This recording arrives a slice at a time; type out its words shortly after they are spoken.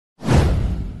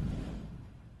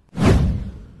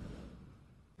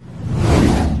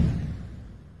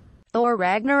Thor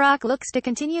Ragnarok looks to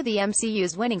continue the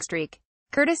MCU's winning streak.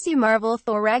 Courtesy Marvel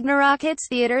Thor Ragnarok hits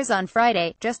theaters on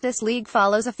Friday, Justice League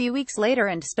follows a few weeks later,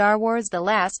 and Star Wars The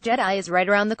Last Jedi is right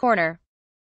around the corner.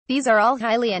 These are all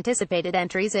highly anticipated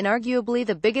entries in arguably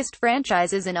the biggest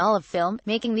franchises in all of film,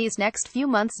 making these next few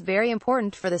months very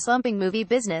important for the slumping movie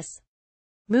business.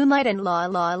 Moonlight and La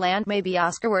La Land may be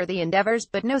Oscar-worthy endeavors,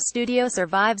 but no studio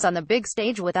survives on the big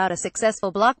stage without a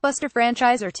successful blockbuster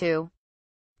franchise or two.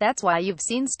 That's why you've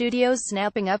seen studios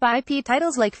snapping up IP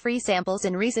titles like free samples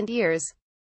in recent years.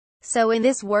 So in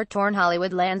this war-torn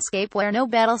Hollywood landscape where no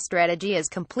battle strategy is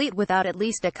complete without at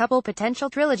least a couple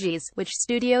potential trilogies, which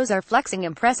studios are flexing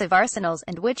impressive arsenals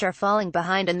and which are falling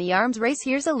behind in the arms race,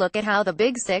 here's a look at how the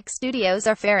big six studios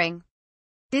are faring.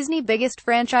 Disney biggest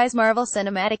franchise Marvel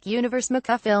Cinematic Universe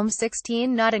Mecha Films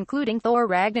 16, not including Thor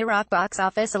Ragnarok, box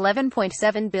office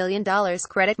 $11.7 billion.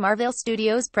 Credit Marvel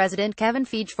Studios president Kevin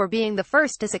Feige for being the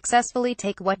first to successfully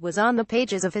take what was on the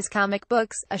pages of his comic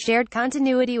books, a shared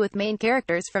continuity with main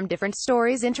characters from different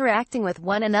stories interacting with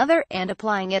one another, and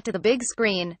applying it to the big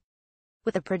screen.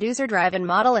 With a producer-driven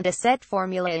model and a set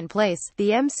formula in place,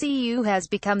 the MCU has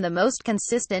become the most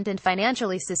consistent and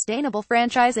financially sustainable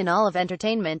franchise in all of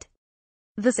entertainment.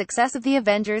 The success of the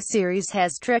Avengers series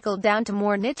has trickled down to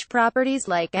more niche properties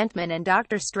like Ant-Man and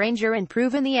Doctor Stranger and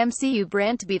proven the MCU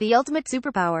brand to be the ultimate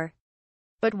superpower.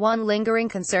 But one lingering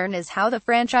concern is how the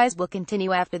franchise will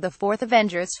continue after the fourth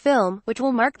Avengers film, which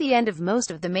will mark the end of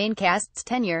most of the main cast's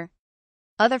tenure.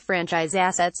 Other franchise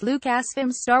assets: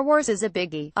 Lucasfilm's Star Wars is a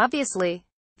biggie, obviously.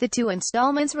 The two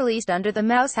installments released under the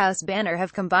Mouse House banner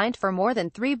have combined for more than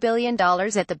 $3 billion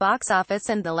at the box office,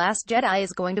 and The Last Jedi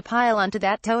is going to pile onto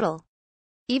that total.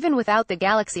 Even without the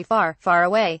galaxy far, far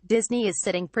away, Disney is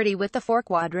sitting pretty with the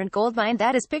four-quadrant goldmine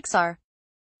that is Pixar.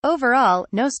 Overall,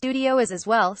 no studio is as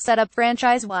well set up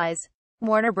franchise-wise.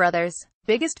 Warner Brothers'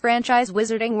 biggest franchise,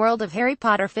 Wizarding World of Harry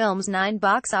Potter films, 9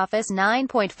 box office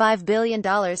 $9.5 billion.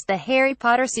 The Harry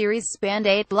Potter series spanned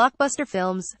 8 blockbuster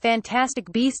films.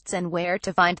 Fantastic Beasts and Where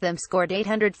to Find Them scored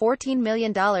 $814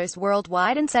 million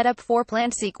worldwide and set up 4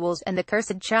 planned sequels, and The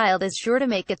Cursed Child is sure to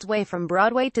make its way from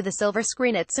Broadway to the silver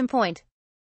screen at some point.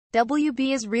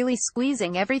 WB is really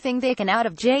squeezing everything they can out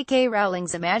of J.K.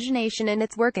 Rowling's imagination, and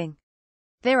it's working.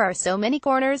 There are so many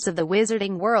corners of the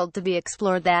Wizarding world to be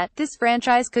explored that this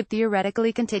franchise could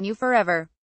theoretically continue forever.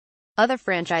 Other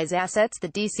franchise assets: the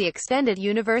DC Extended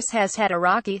Universe has had a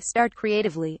rocky start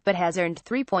creatively, but has earned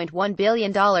 $3.1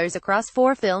 billion across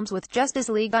 4 films, with Justice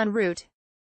League en route.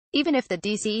 Even if the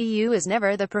DCEU is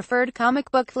never the preferred comic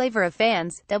book flavor of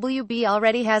fans, WB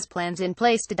already has plans in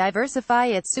place to diversify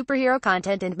its superhero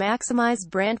content and maximize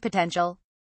brand potential.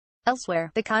 Elsewhere,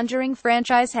 the Conjuring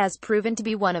franchise has proven to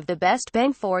be one of the best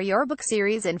bang-for-your-buck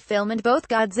series in film, and both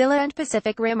Godzilla and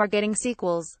Pacific Rim are getting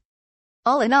sequels.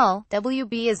 All in all,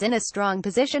 WB is in a strong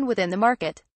position within the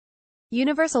market.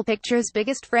 Universal Pictures'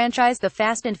 biggest franchise, The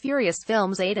Fast and Furious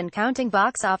films, 8 and counting,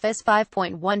 box office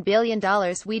 $5.1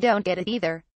 billion. We don't get it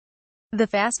either. The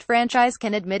Fast franchise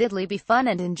can admittedly be fun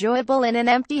and enjoyable in an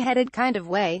empty-headed kind of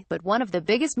way, but one of the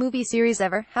biggest movie series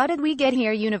ever. How did we get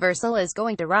here? Universal is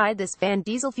going to ride this Van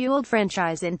Diesel-fueled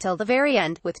franchise until the very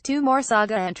end, with 2 more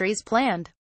saga entries planned.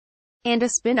 And a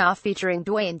spin-off featuring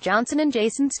Dwayne Johnson and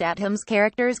Jason Statham's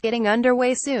characters getting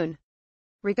underway soon.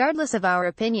 Regardless of our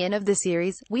opinion of the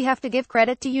series, we have to give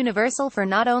credit to Universal for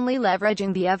not only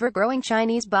leveraging the ever-growing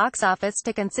Chinese box office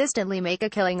to consistently make a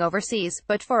killing overseas,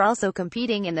 but for also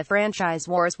competing in the franchise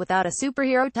wars without a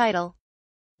superhero title.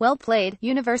 Well played,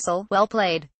 Universal, well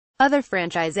played. Other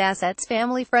franchise assets: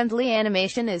 family-friendly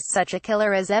animation is such a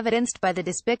killer, as evidenced by the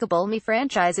Despicable Me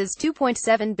franchise's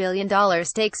 $2.7 billion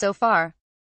take so far.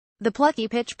 The plucky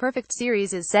Pitch Perfect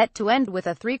series is set to end with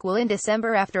a threequel in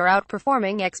December after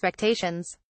outperforming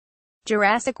expectations.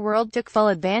 Jurassic World took full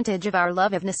advantage of our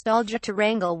love of nostalgia to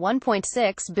wrangle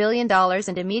 $1.6 billion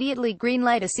and immediately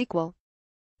greenlight a sequel.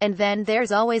 And then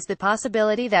there's always the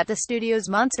possibility that the studio's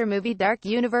monster movie Dark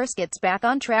Universe gets back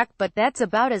on track, but that's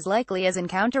about as likely as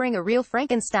encountering a real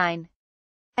Frankenstein.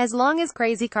 As long as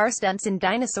crazy car stunts and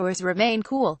dinosaurs remain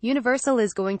cool, Universal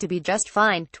is going to be just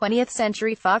fine. 20th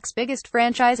Century Fox biggest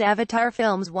franchise, Avatar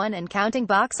films, 1 and counting,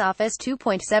 box office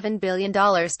 $2.7 billion.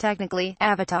 Technically,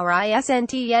 Avatar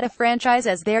isn't yet a franchise,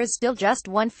 as there's still just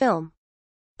one film.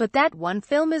 But that one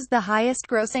film is the highest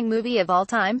grossing movie of all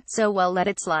time, so well, let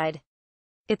it slide.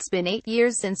 It's been 8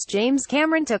 years since James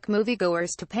Cameron took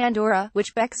moviegoers to Pandora,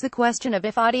 which begs the question of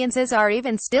if audiences are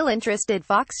even still interested.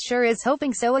 Fox sure is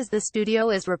hoping so, as the studio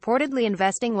is reportedly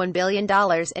investing $1 billion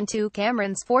into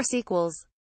Cameron's 4 sequels.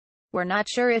 We're not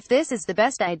sure if this is the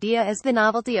best idea, as the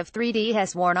novelty of 3D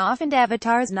has worn off and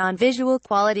Avatar's non-visual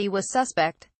quality was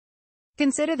suspect.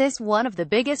 Consider this one of the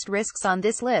biggest risks on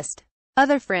this list.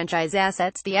 Other franchise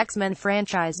assets. The X-Men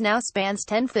franchise now spans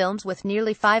 10 films with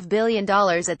nearly $5 billion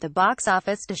at the box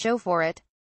office to show for it.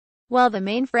 While the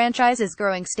main franchise is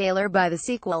growing staler by the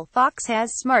sequel, Fox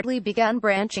has smartly begun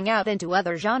branching out into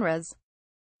other genres.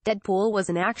 Deadpool was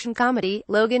an action comedy,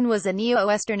 Logan was a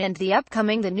neo-western, and the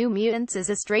upcoming The New Mutants is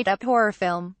a straight-up horror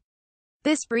film.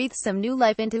 This breathes some new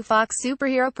life into Fox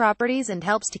superhero properties and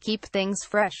helps to keep things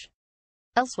fresh.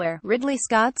 Elsewhere, Ridley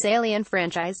Scott's Alien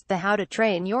franchise, the How to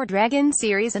Train Your Dragon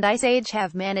series, and Ice Age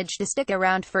have managed to stick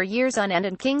around for years on end,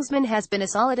 and Kingsman has been a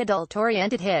solid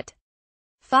adult-oriented hit.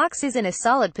 Fox is in a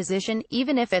solid position,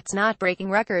 even if it's not breaking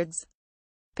records.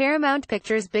 Paramount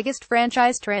Pictures' biggest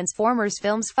franchise, Transformers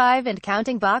Films 5 and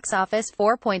counting, box office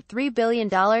 $4.3 billion.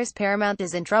 Paramount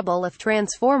is in trouble if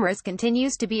Transformers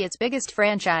continues to be its biggest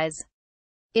franchise.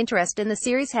 Interest in the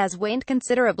series has waned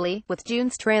considerably, with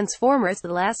June's Transformers: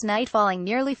 The Last Knight falling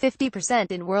nearly 50%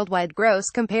 in worldwide gross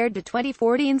compared to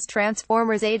 2014's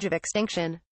Transformers: Age of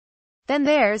Extinction. Then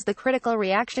there's the critical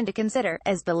reaction to consider,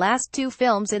 as the last two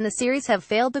films in the series have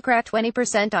failed to crack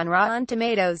 20% on Rotten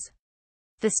Tomatoes.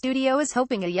 The studio is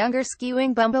hoping a younger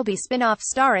skewing Bumblebee spin-off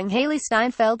starring Hailee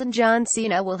Steinfeld and John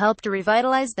Cena will help to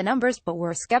revitalize the numbers, but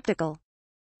we're skeptical.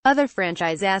 Other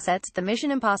franchise assets. The Mission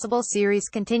Impossible series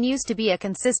continues to be a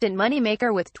consistent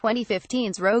moneymaker, with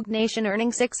 2015's Rogue Nation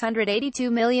earning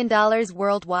 $682 million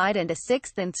worldwide and a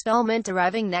sixth installment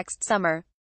arriving next summer.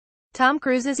 Tom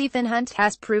Cruise's Ethan Hunt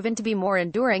has proven to be more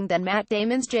enduring than Matt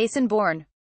Damon's Jason Bourne.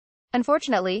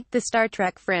 Unfortunately, the Star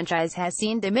Trek franchise has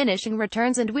seen diminishing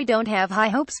returns, and we don't have high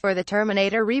hopes for the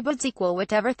Terminator reboot sequel,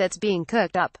 whatever that's being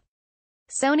cooked up.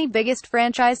 Sony biggest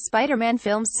franchise, Spider-Man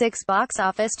Films 6, box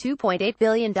office $2.8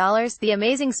 billion. The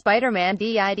Amazing Spider-Man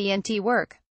didn't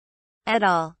work at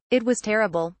all. It was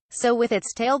terrible. So with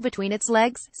its tail between its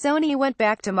legs, Sony went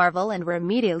back to Marvel and were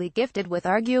immediately gifted with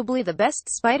arguably the best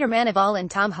Spider-Man of all in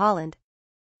Tom Holland.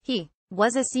 He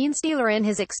was a scene stealer in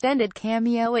his extended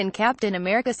cameo in Captain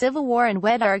America: Civil War, and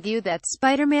would argue that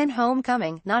Spider-Man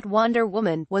Homecoming, not Wonder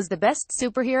Woman, was the best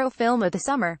superhero film of the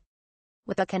summer.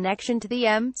 With a connection to the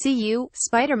MCU,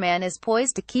 Spider-Man is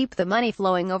poised to keep the money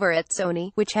flowing over at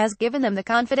Sony, which has given them the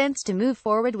confidence to move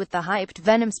forward with the hyped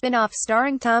Venom spin-off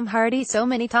starring Tom Hardy. So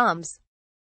many Toms.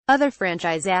 Other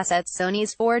franchise assets.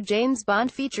 Sony's 4 James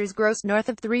Bond features grossed north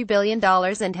of $3 billion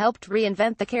and helped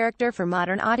reinvent the character for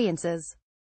modern audiences.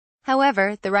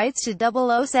 However, the rights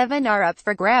to 007 are up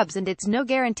for grabs, and it's no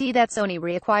guarantee that Sony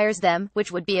reacquires them,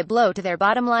 which would be a blow to their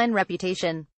bottom-line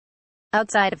reputation.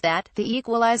 Outside of that, the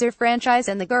Equalizer franchise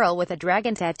and the Girl with a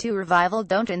Dragon Tattoo revival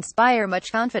don't inspire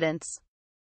much confidence.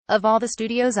 Of all the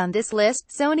studios on this list,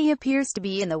 Sony appears to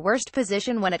be in the worst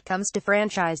position when it comes to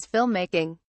franchise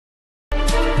filmmaking.